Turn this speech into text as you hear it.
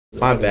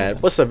My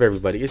bad. What's up,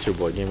 everybody? It's your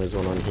boy Gamers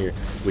on here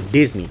with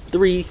Disney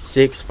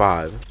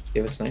 365.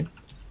 Give us name.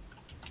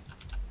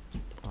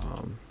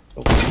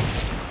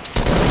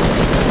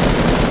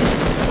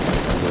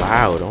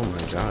 Loud. Oh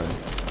my god.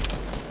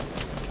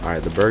 All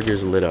right, the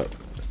burger's lit up.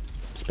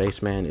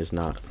 Spaceman is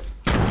not.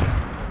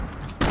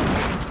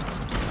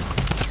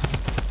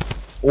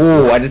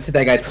 Oh, I just hit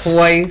that guy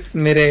twice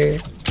midair.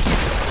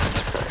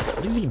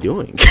 What is he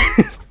doing?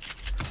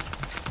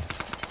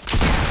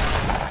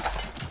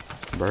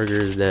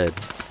 Burger is dead.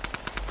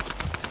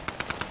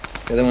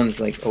 The other one's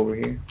like over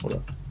here. Hold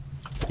up.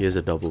 He is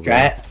a double.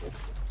 Strat.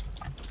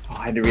 Oh,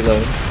 I had to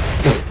reload.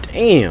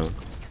 Damn.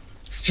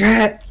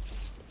 Strat.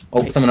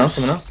 Oh, someone else.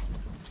 Someone else.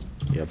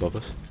 Yeah, above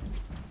us.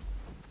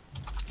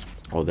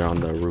 Oh, they're on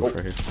the roof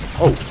right here.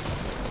 Oh.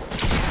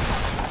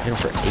 Hit him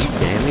for 8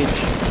 damage.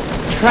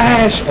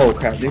 Trash. Oh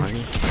crap, dude.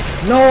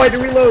 No, I had to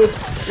reload.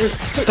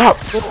 Stop.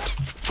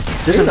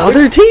 There's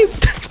another team.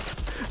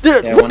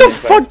 Dude, Yeah, what the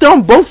fuck? They're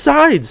on both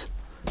sides.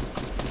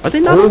 Are they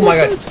not? Oh on my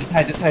both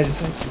god! sides?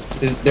 Just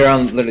hide. They're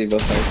on literally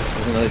both sides.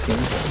 There's another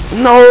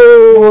team.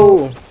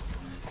 No!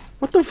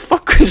 What the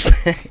fuck was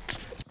that?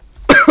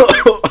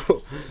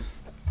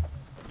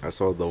 I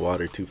saw the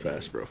water too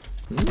fast, bro.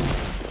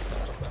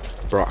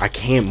 Bro, I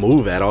can't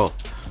move at all.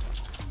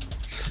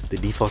 The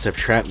defaults have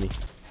trapped me.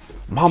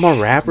 Mama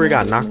Rapper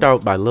got knocked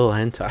out by Lil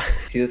Hentai.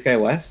 See this guy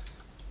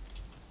west?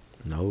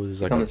 No,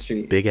 there's like on a the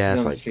street. big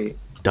ass like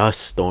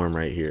dust storm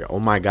right here. Oh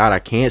my god, I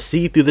can't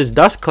see through this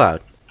dust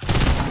cloud.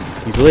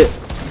 He's lit.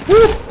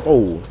 Woo!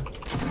 Oh.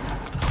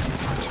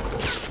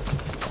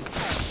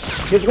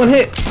 Here's one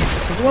hit.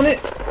 Here's one hit.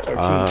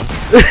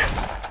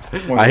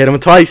 I hit him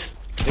twice.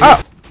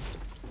 Ah!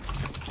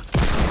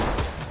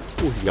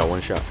 Ooh, he's got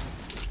one shot.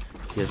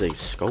 He has a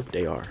scoped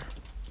AR.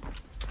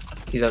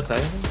 He's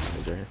outside.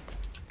 He's right here.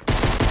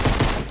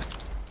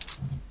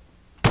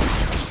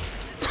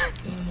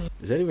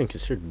 Is that even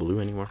considered blue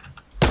anymore?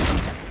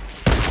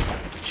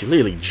 She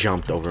literally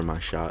jumped over my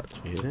shot.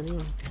 Did you hit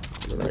anyone?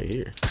 They're right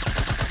here.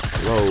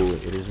 Hello,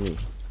 it is me.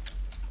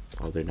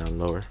 Oh, they're down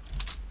lower.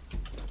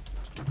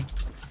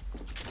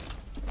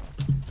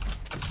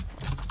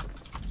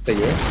 Is that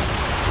yours?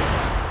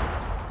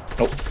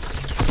 Nope.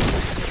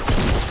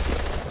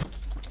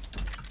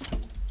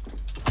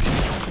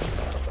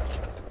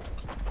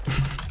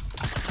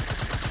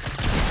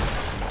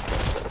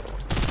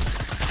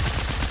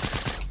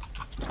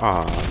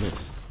 Ah, I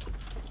missed.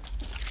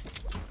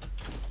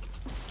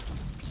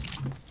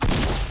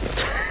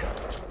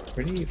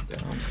 Pretty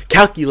down.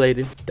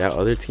 Calculated. That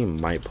other team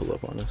might pull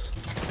up on us.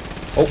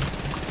 Oh.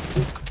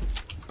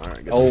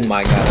 Alright, Oh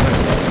my god.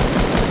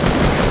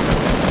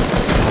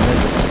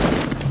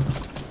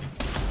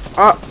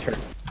 Ah!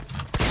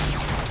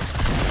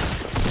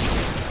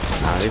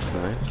 Nice.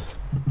 Nice.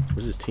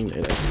 Where's his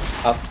teammate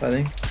at? Up, I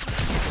think.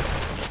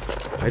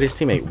 I hit his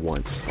teammate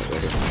once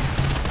already.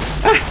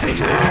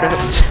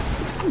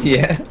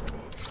 Yeah.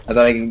 I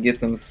thought I could get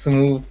some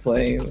smooth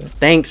play.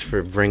 Thanks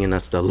for bringing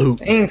us the loot.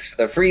 Thanks for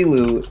the free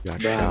loot.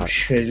 Got Bro, shot.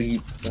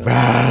 sleep.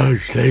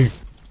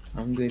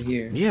 I'm good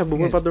here. Yeah, but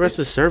what about the rest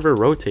of the server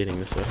rotating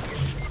this way?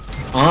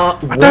 I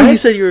thought you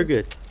said you were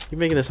good. You're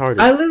making this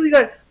harder. I literally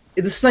got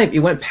the snipe. It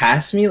went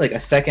past me like a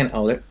second.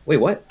 Oh, wait,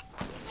 what?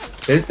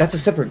 That's a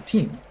separate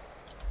team.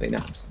 Wait, no.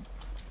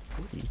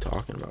 What are you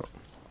talking about?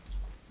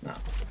 No.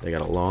 They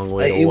got a long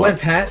way Like, to it walk. went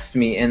past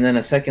me, and then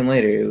a second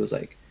later, it was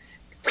like,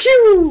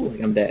 pew!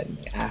 Like, I'm dead.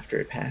 Like, after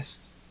it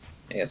passed.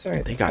 Yeah, it's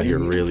alright. They got here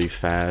really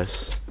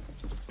fast.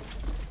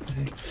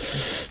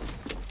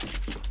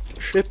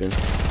 Tripping.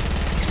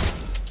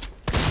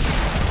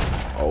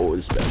 Oh,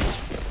 it's bad.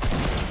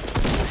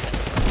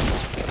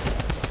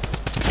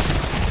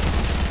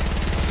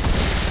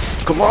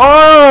 Come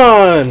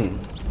on!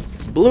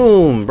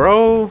 Bloom,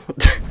 bro.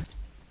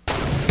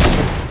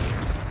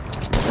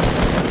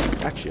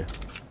 Gotcha.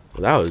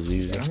 Well, that was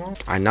easy.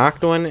 I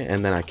knocked one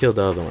and then I killed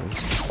the other one.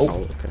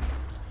 Oh, okay.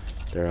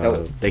 They're,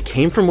 they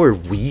came from where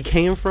we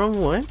came from?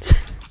 What?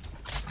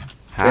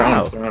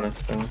 How? They're on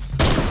us.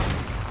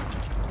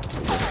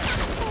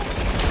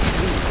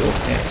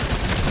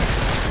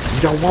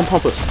 You got one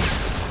pump us.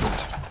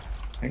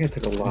 I got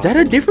took a lot. Is that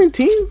a different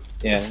team?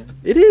 Yeah.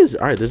 It is.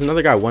 Alright, there's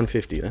another guy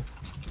 150 then.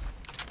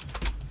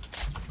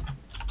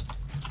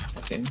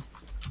 I see him.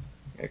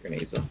 I got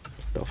grenades though.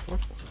 The fuck?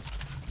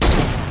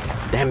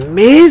 That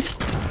missed?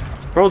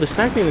 Bro, the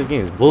sniping in this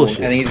game is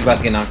bullshit. I think he's about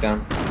to get knocked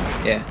down.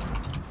 Yeah.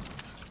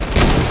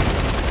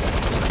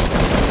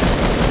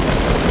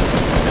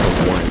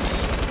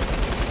 Once.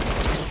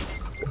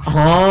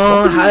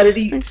 Oh, how did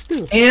he?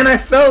 Still? And I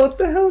fell. What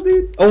the hell,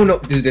 dude? Oh no,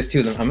 dude, there's two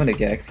of them. I'm gonna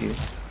get you.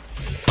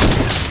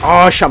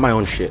 Oh, I shot my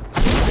own shit.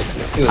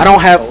 I don't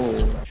have.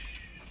 Oh.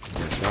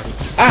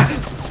 Ah!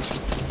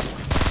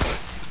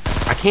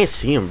 I can't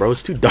see him, bro.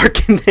 It's too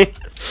dark in there.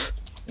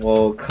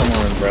 Whoa, come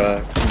on,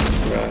 bro.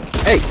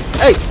 Hey,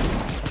 hey!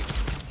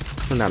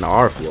 I'm down to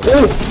our floor.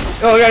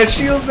 Oh, I got a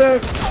shield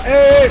back.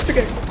 Hey,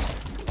 okay.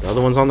 The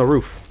other one's on the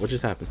roof. What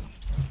just happened?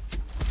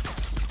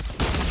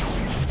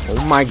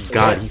 Oh my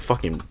god, he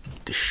fucking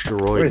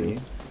destroyed me.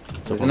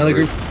 There's another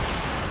group.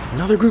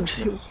 Another group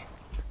just healed.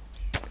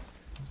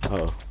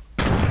 Oh.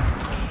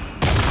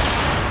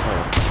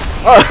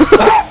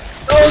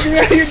 Oh, get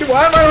out of here.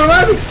 Why am I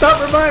reviving?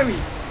 Stop reviving.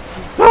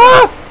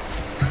 Ah!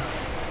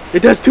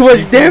 It does too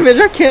much damage.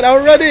 I can't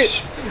outrun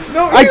it.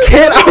 No, I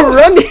can't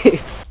outrun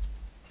it.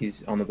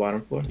 He's on the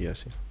bottom floor.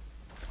 Yes.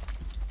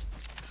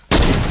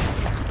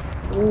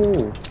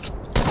 Ooh.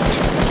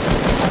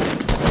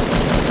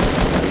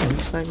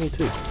 He sniped me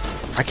too.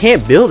 I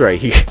can't build right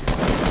here.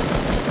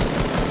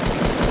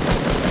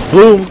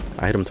 Boom!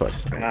 I hit him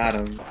twice. Got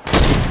him.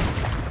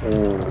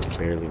 Oh,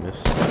 barely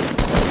missed. I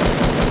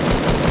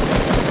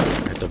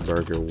hit the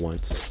burger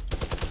once.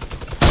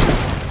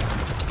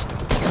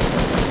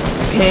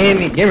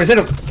 Gamers, hit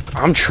him.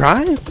 I'm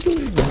trying.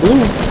 The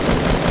boom.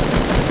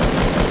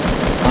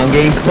 I'm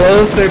getting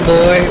closer,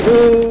 boy.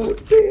 Ooh,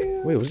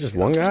 damn. Wait, it was just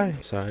one guy?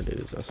 Outside it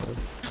is outside.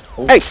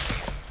 Oh. Hey!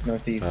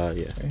 Northeast.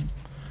 Yeah.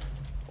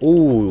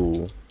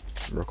 Ooh.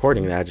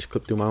 Recording that, I just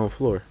clipped through my own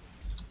floor.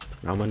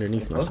 Now I'm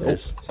underneath my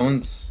stairs.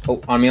 Someone's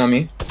on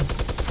me.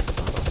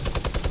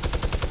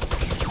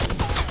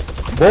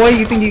 Boy,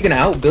 you think you can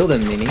outbuild a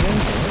minigun?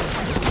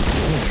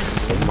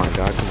 Oh my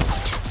god, come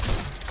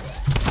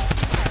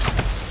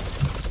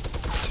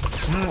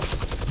on.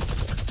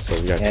 So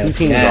we got two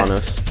teams on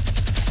us.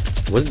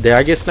 Did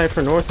I get sniped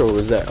from north or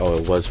was that? Oh,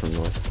 it was from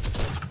north.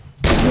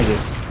 Let me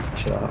just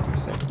chill out for a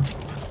second.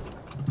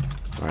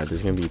 Alright,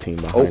 there's gonna be a team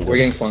behind us. Oh, we're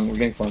getting flung.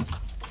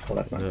 Oh,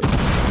 that's not good.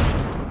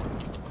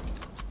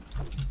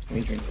 Let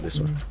me drink This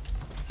one.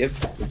 Give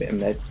a bit of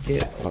med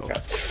kit. Oh,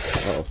 God.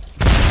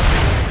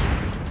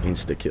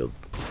 Insta killed.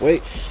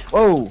 Wait.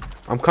 Whoa.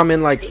 I'm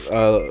coming like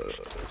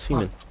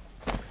seaman.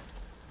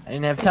 I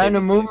didn't have time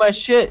to move my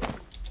shit.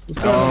 Who's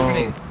throwing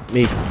grenades?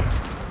 Me.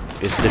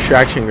 It's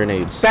distraction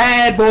grenades.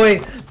 Bad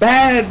boy!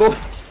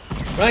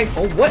 Right?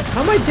 Oh, what?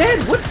 How am I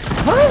dead? What?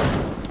 Huh?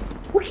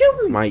 What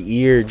killed me? My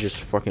ear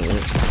just fucking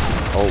went.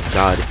 Oh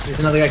god. There's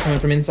another guy coming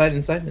from inside.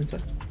 He's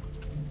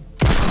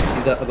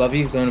above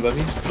you. He's going above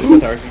you.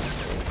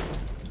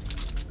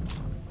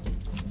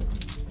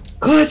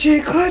 Clutch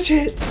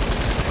it!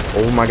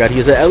 Oh my god, he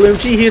has an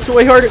LMG. He hits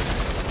way harder.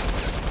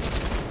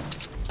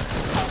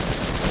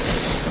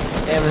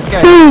 Damn, this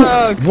guy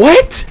sucks.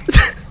 What?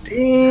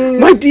 Damn.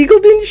 My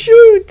deagle didn't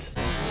shoot.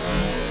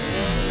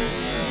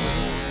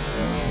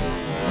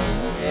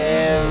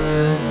 Damn,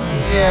 this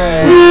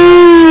guy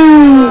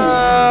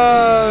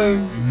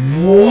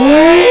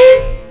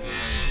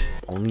What?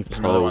 Only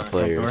pro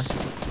players.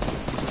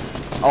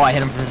 Oh, I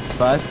hit him for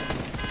 5.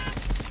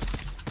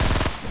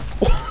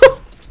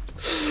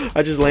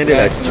 I just landed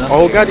at.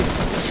 Oh god,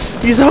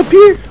 he's up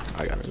here.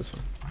 I got this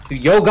one.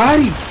 Yo,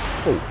 Gotti!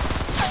 Oh.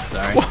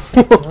 Sorry.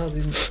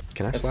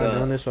 Can I slide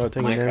down this without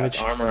taking damage?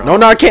 Armor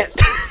No, I can't.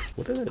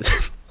 What is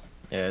this?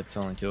 Yeah, it's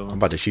only 2 of I'm them.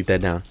 about to shoot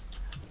that down.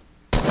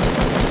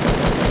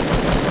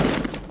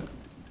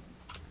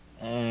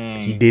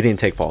 Dang. He didn't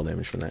take fall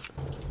damage from that.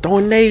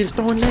 Throwing nades.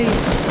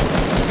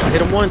 I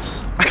hit him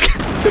once. I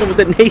hit him with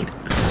the nade.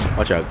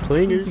 Watch out,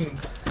 clingers.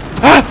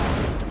 Ah!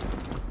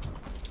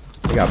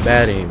 I got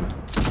bad aim.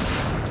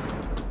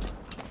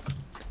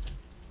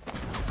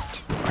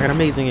 I got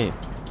amazing aim.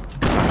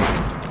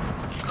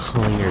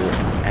 Clinger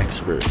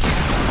expert.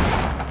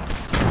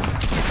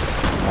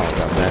 Oh, I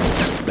got bad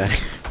aim.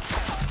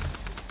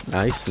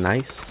 Nice.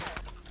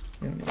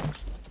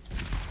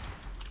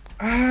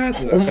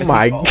 Oh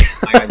my god.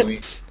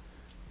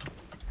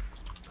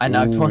 I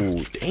knocked one.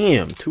 Ooh,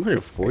 damn,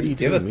 242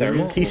 Do you have a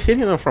thermal? meters? He's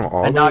hitting them from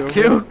all I the way knocked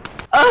over. 2.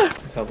 Ah!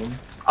 Let's help him.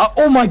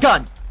 Oh my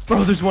god!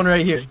 Bro, there's one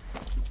right here.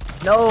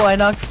 No, I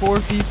knocked 4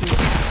 people.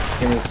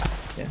 Yeah.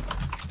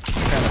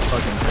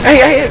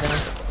 Hey!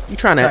 You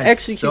trying to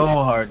execute? So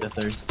hard to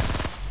thirst.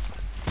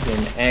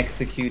 Then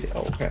execute.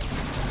 Oh, crap.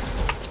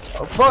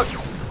 Oh fuck!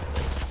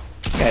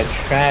 That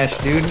trash,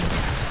 dude.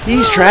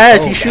 He's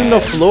trash. Oh, He's shooting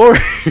bad. the floor.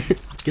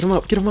 Get him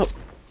up.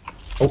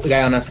 Oh, the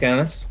guy on us.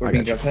 We're I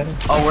being got jump headed.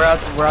 Oh, we're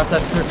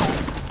outside the circle.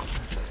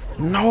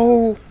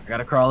 No. I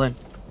gotta crawl in.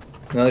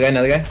 Another guy. I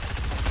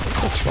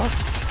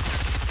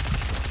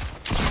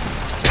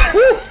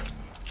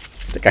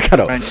think I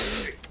got Fine.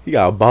 He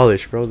got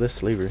abolished, bro. That's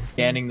slavery.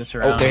 Scanning the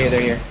surroundings. Oh,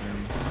 they're here.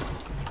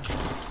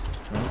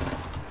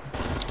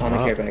 On the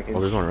care package. Oh,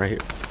 there's one right here.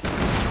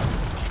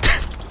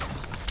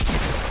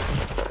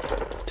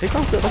 Take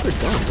off the other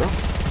gun, bro.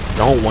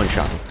 Don't one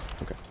shot me.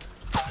 Okay.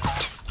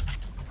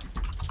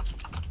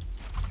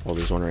 Oh,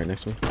 there's one right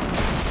next to me.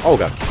 Oh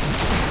god.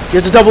 He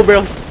has a double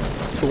barrel.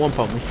 The one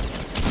pump me.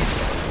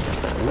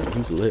 Ooh,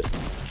 he's lit.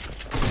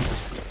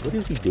 What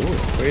is he doing?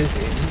 Where is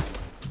he?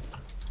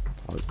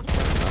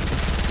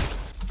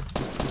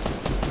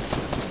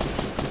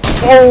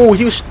 Oh,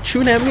 he was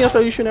shooting at me. I thought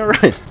he was shooting at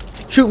Ryan.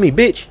 Shoot me,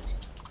 bitch.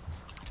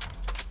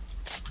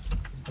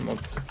 I'm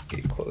gonna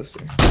get closer.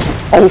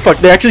 Oh fuck!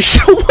 They actually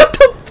shot. What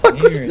the fuck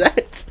was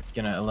that?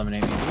 Gonna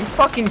eliminate me. Are you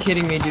fucking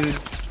kidding me, dude?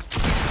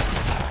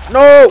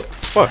 No!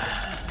 Fuck.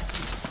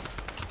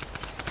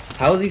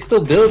 How is he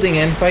still building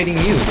and fighting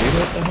you, dude?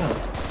 What the hell?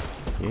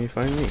 He ain't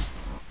find me.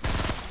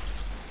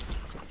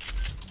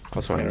 I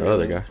was finding the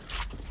other guy.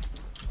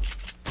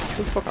 Where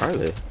the fuck are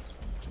they?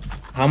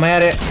 How am I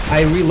at it?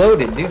 I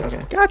reloaded, dude.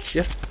 Okay.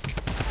 Gotcha.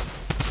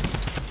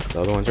 The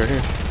other one's right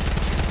here.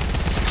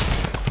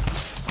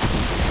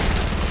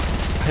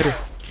 Hit her.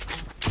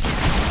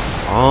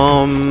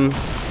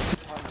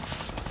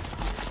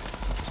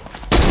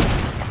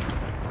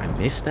 I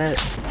missed that.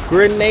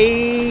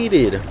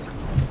 Grenaded.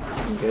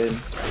 Good.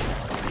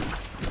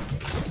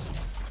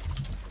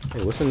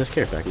 Hey, what's in this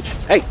care package?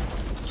 Hey,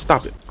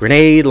 stop it.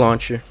 Grenade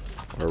launcher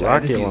or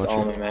rocket all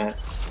launcher. my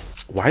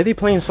mats. Why are they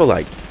playing so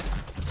like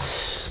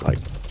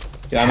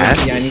Yeah,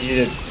 I need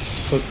you to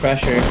put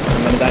pressure.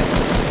 I'm gonna die.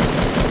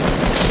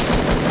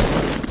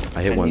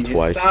 I hit one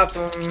twice. Stop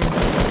him.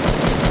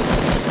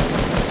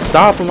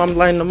 Stop him, I'm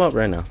lighting them up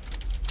right now.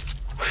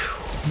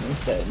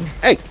 He's dead.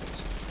 Hey!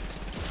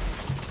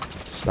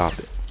 Stop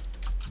it.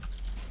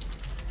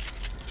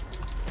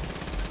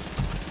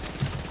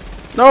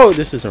 No,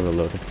 this isn't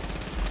reloading.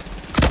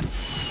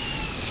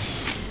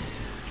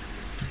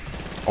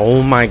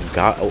 Oh my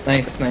god. Oh.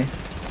 Nice.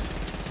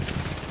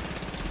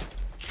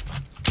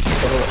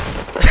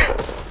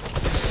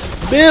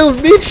 Build,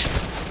 bitch!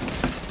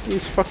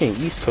 These fucking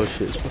East Coast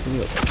shit is fucking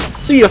me up.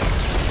 See ya!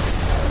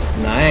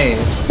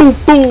 Nice. Boom,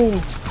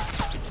 boom!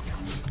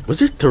 Was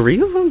there 3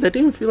 of them? That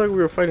didn't feel like we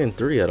were fighting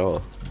 3 at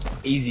all.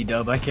 Easy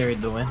dub. I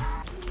carried the win.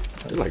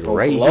 They're like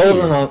right Blow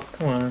here. them up.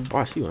 Come on. Oh,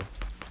 I see one.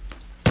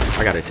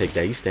 I gotta take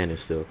that. He's standing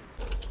still.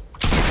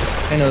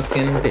 I know,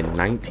 Skin. I did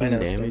 19 I know,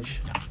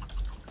 damage.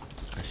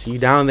 I see you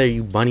down there,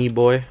 you bunny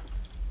boy.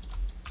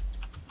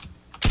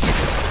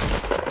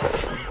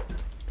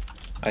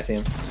 I see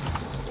him.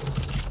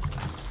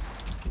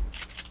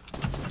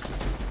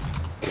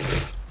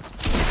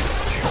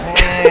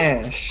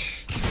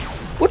 Trash.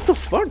 What the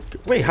fuck?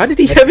 Wait, how did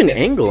he have an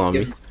angle on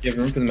me? You have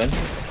room for the med?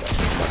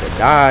 About to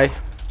die.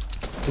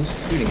 Who's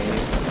shooting at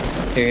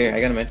me? Here, I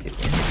got a med kit.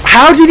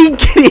 How did he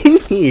get in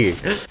here?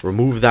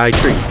 Remove thy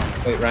tree.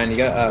 Wait, Ryan, you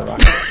got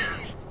rocket?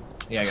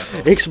 Yeah, I got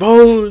that.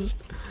 Exposed.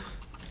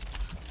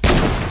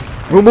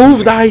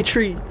 Remove thy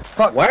tree.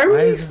 Fuck. Why are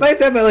we sniped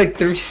that by like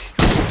 3?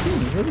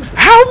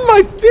 How am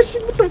I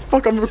missing? What the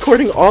fuck? I'm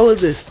recording all of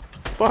this.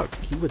 Fuck.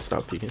 He would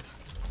stop peeking.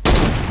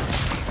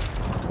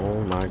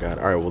 Oh my god.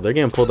 Alright, well, they're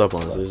getting pulled up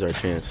on us. This is our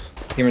chance.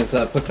 Humans,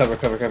 put cover.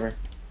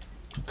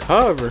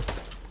 Cover?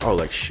 Oh,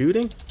 like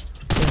shooting?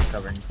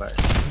 Covering fire.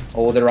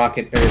 Oh, they're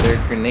rocket, or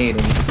they're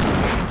grenading.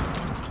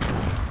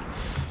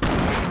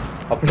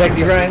 I'll protect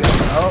you, Ryan.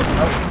 Oh.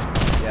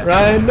 Yeah.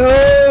 Ryan,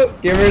 no!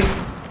 Gamers.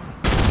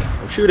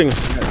 I'm shooting him.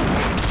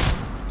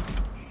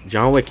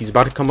 John Wick, he's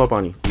about to come up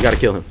on you. You gotta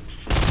kill him.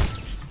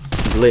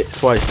 He's lit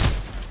twice.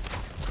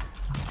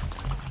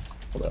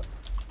 Hold up.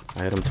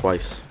 I hit him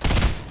twice.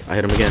 I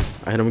hit him again.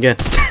 I don't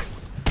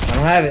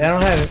have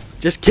it.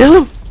 Just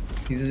kill him!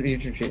 He's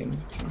retreating.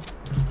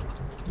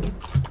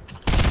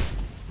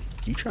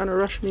 You trying to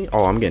rush me?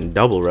 Oh, I'm getting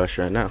double rush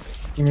right now.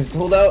 Gamers,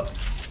 hold out.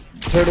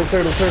 Turtle.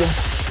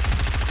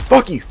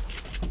 Fuck you!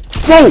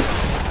 Whoa!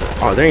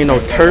 Oh, there ain't no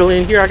turtle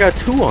in here. I got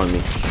 2 on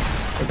me.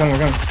 We're coming.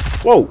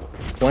 Whoa!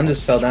 One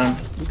just fell down.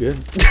 You good?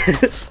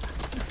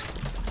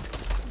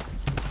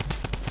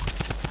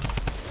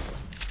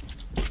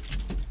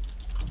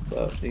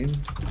 What's up, dude?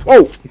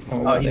 Whoa! He's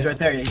coming. Oh, he's right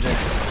there. He's there.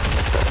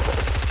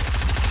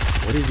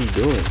 What is he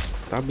doing?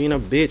 Stop being a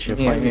bitch and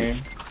fight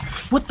me.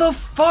 What the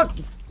fuck?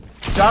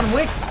 John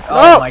Wick? No!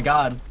 Oh my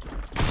god.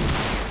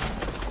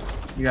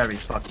 You gotta be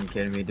fucking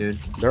kidding me, dude.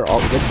 They're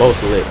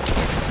both lit.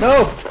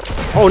 No!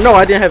 Oh no,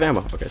 I didn't have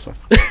ammo. Okay, it's fine.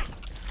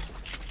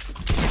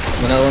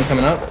 Another one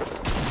coming up.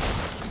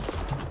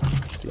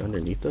 Is he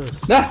underneath us?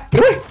 Nah! Get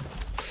away!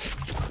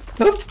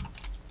 No!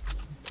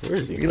 Where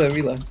is he?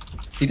 Reload.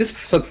 He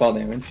just took fall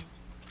damage.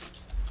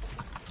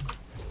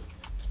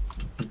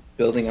 He's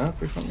building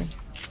up or something.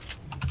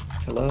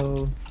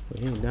 Hello? Oh,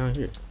 he ain't down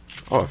here.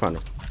 Oh, I found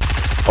him.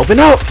 Open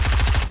up!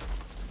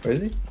 Where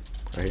is he?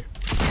 Right here.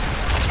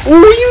 Oh,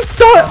 you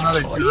thought?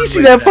 Another Oh, John you see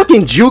Wick that guy.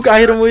 fucking juke I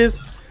hit him with?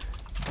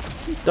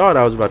 You thought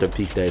I was about to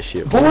peek that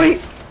shit. Boy!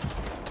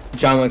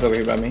 John Wick over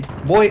here by me.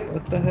 Boy,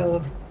 what the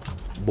hell?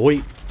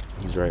 Boy.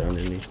 He's right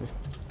underneath me.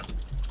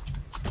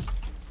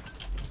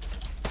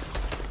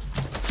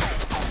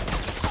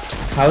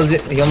 How is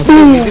it? He almost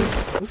killed me, dude.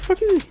 Where the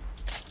fuck is he?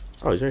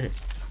 Oh, he's right here.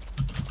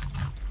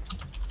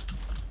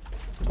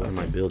 What am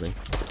I building?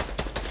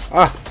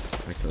 Ah!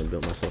 I accidentally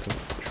built myself in.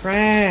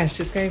 Trash!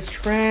 This guy's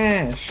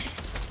trash!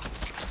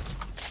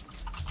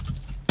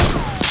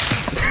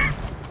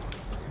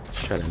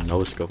 Just try to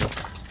no-scope him.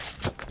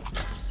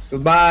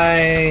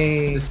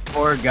 Goodbye! This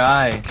poor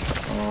guy.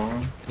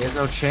 Aww. He has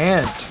no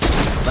chance.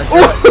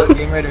 Let's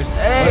Game Raiders.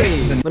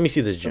 Hey! Let me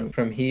see this jump.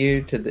 From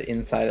here to the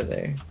inside of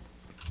there.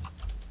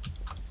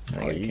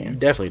 Oh, you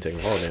definitely taking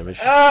fall damage.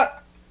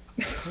 Ah!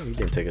 Oh, you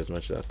didn't take as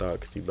much as I thought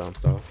because you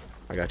bounced off.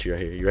 I got you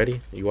right here. You ready?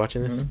 Are you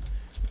watching this?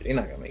 You're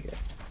not gonna make it.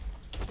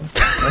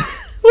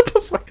 What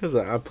the fuck is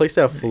that? I placed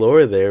that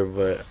floor there,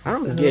 but I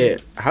don't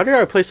get. How did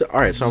I place it?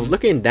 All right, so I'm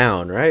looking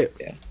down, right?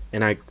 Yeah.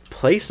 And I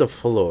place a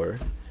floor.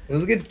 It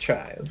was a good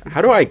try.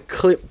 How do I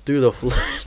clip through the floor?